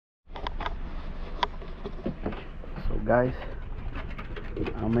guys?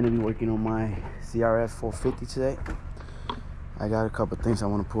 I'm gonna be working on my CRF450 today. I got a couple things I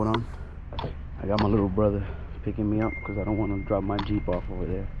want to put on. I got my little brother picking me up because I don't want to drop my Jeep off over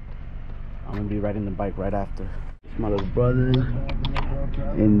there. I'm gonna be riding the bike right after. It's my little brother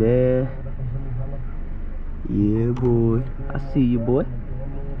in there. Yeah, boy. I see you, boy.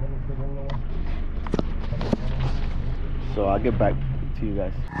 So I'll get back to you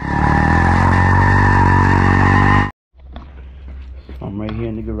guys. I'm right here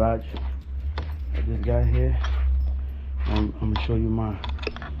in the garage. I just got here. I'm gonna show you my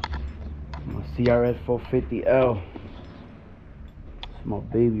CRF450L. It's my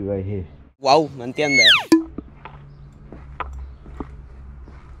baby right here. Wow, ¿me entiendes?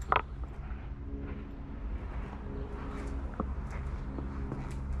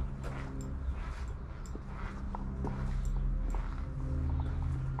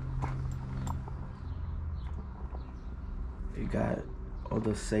 You got all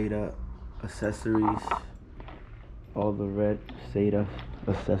the Seda accessories, all the red Seda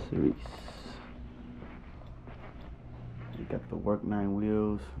accessories. You got the work 9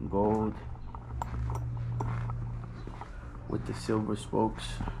 wheels, gold, with the silver spokes.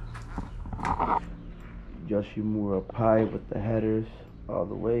 Yoshimura pie with the headers all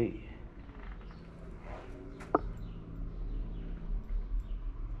the way.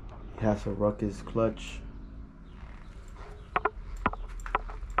 It has a ruckus clutch.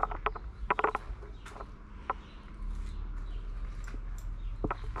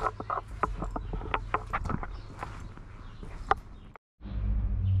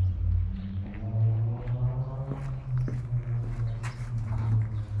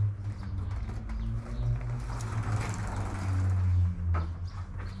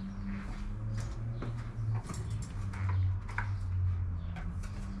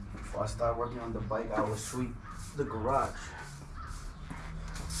 Before I start working on the bike, I will sweep the garage.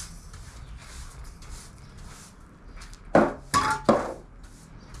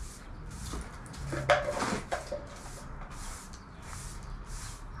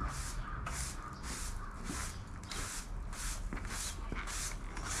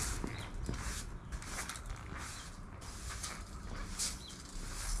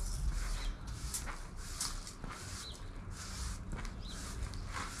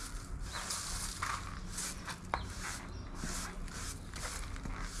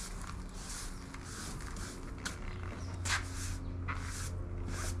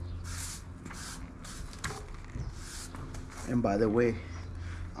 And by the way,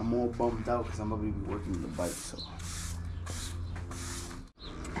 I'm all bummed out because I'm gonna be working on the bike, so.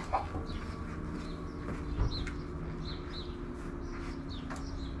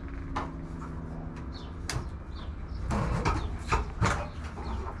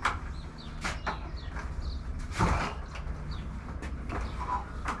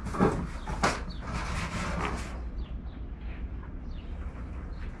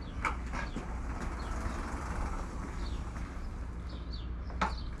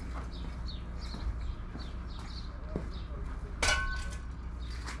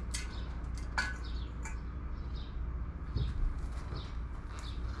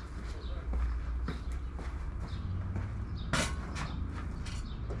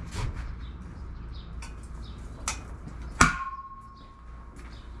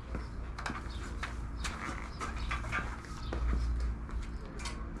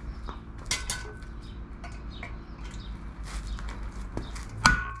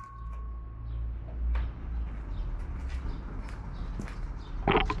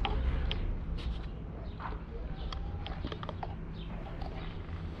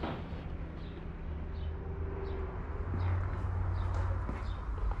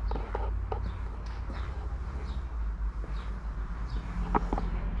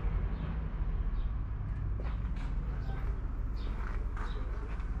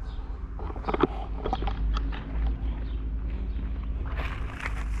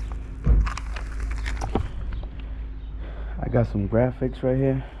 I got some graphics right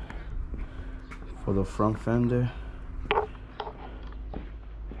here for the front fender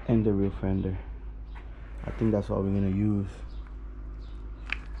and the rear fender. I think that's all we're gonna use.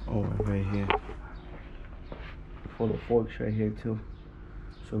 Oh, right here for the forks right here too.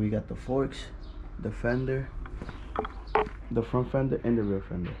 So we got the forks, the fender, the front fender, and the rear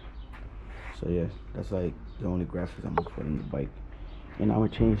fender. So yeah, that's like the only graphics I'm gonna put in the bike. And I'm gonna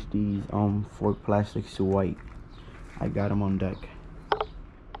change these fork plastics to white. I got them on deck.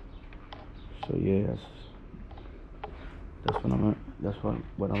 So yeah, that's what I'm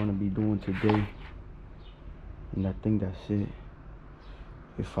gonna be doing today. And I think that's it.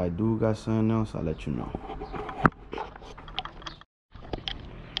 If I do got something else, I'll let you know.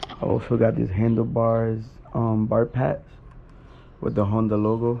 also got these handlebars bar pads with the Honda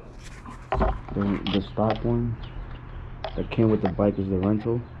logo. The stock one that came with the bike is the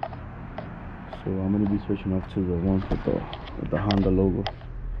rental. So I'm gonna be switching off to the ones with the Honda logo.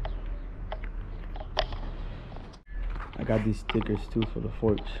 I got these stickers too for the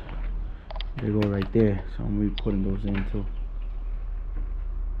forks. They go right there, so I'm gonna be putting those in too.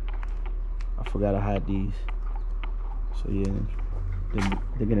 I forgot I had these. So yeah,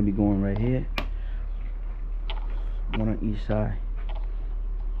 they're gonna be going right here. One on each side.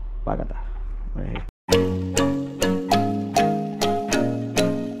 Bagata. Right here.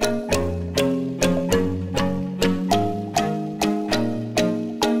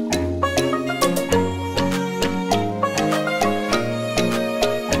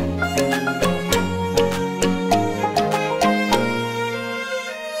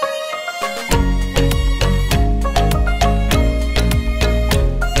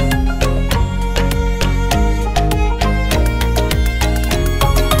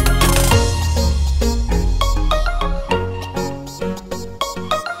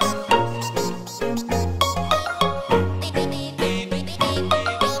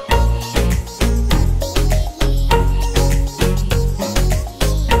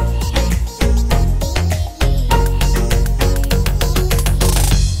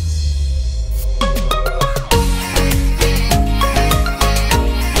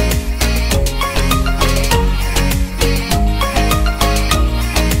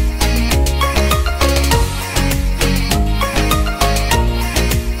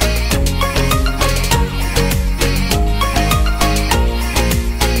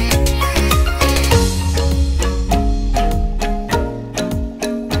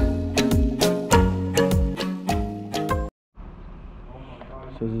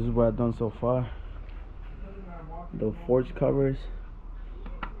 So this is what I've done so far. The forge covers,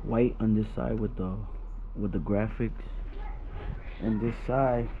 white on this side with the graphics, and this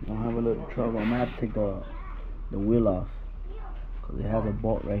side I'll have a little trouble. I'm gonna have to take the wheel off because it has a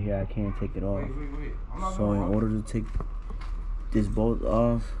bolt right here. I can't take it off. So in order to take this bolt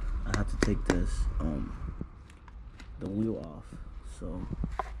off, I have to take this the wheel off. So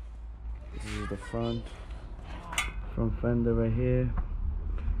this is the front fender right here.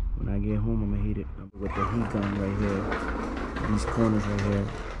 When I get home, I'm gonna heat it with the heat gun right here. These corners right here.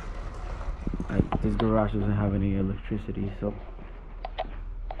 This garage doesn't have any electricity, so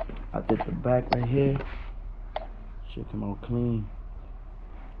I did the back right here. Should come out clean.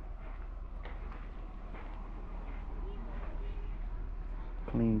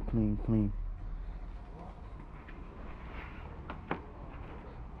 Clean.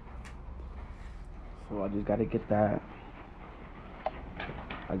 So I just gotta get that.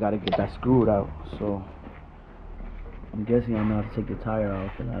 I gotta get that screwed out. So I'm guessing I'm gonna have to take the tire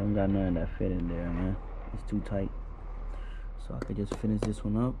off, and I don't got none of that fit in there, man. It's too tight. So I could just finish this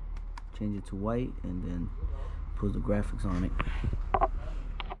one up, change it to white, and then put the graphics on it.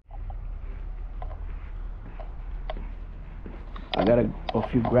 I got a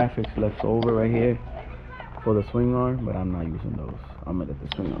few graphics left over right here for the swing arm, but I'm not using those. I'm gonna let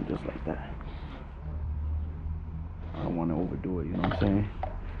the swing arm just like that. I don't want to overdo it, you know what I'm saying?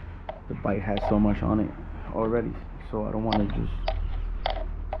 The bike has so much on it already, so I don't want to just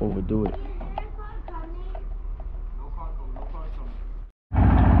overdo it.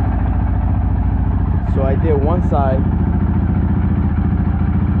 So I did one side,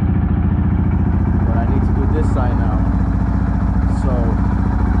 but I need to do this side now. So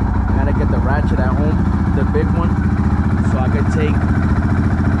I gotta get the ratchet at home, the big one, so I could take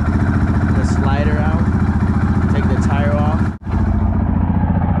the slider out, take the tire off.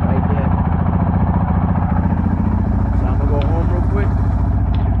 Right there. So I'm gonna go home real quick,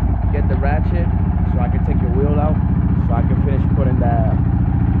 get the ratchet so I can take the wheel out, so I can finish putting that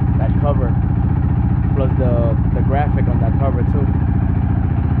cover, plus the graphic on that cover too.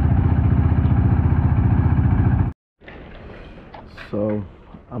 So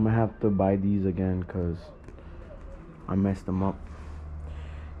I'm gonna have to buy these again because I messed them up.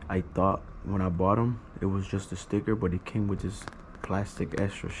 I thought when I bought them it was just a sticker, but it came with this plastic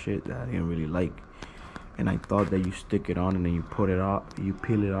extra shit that I didn't really like, and I thought that you stick it on and then you put it off, you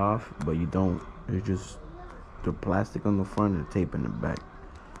peel it off, but you don't. It's just the plastic on the front and the tape in the back.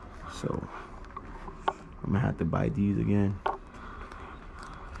 So I'm gonna have to buy these again.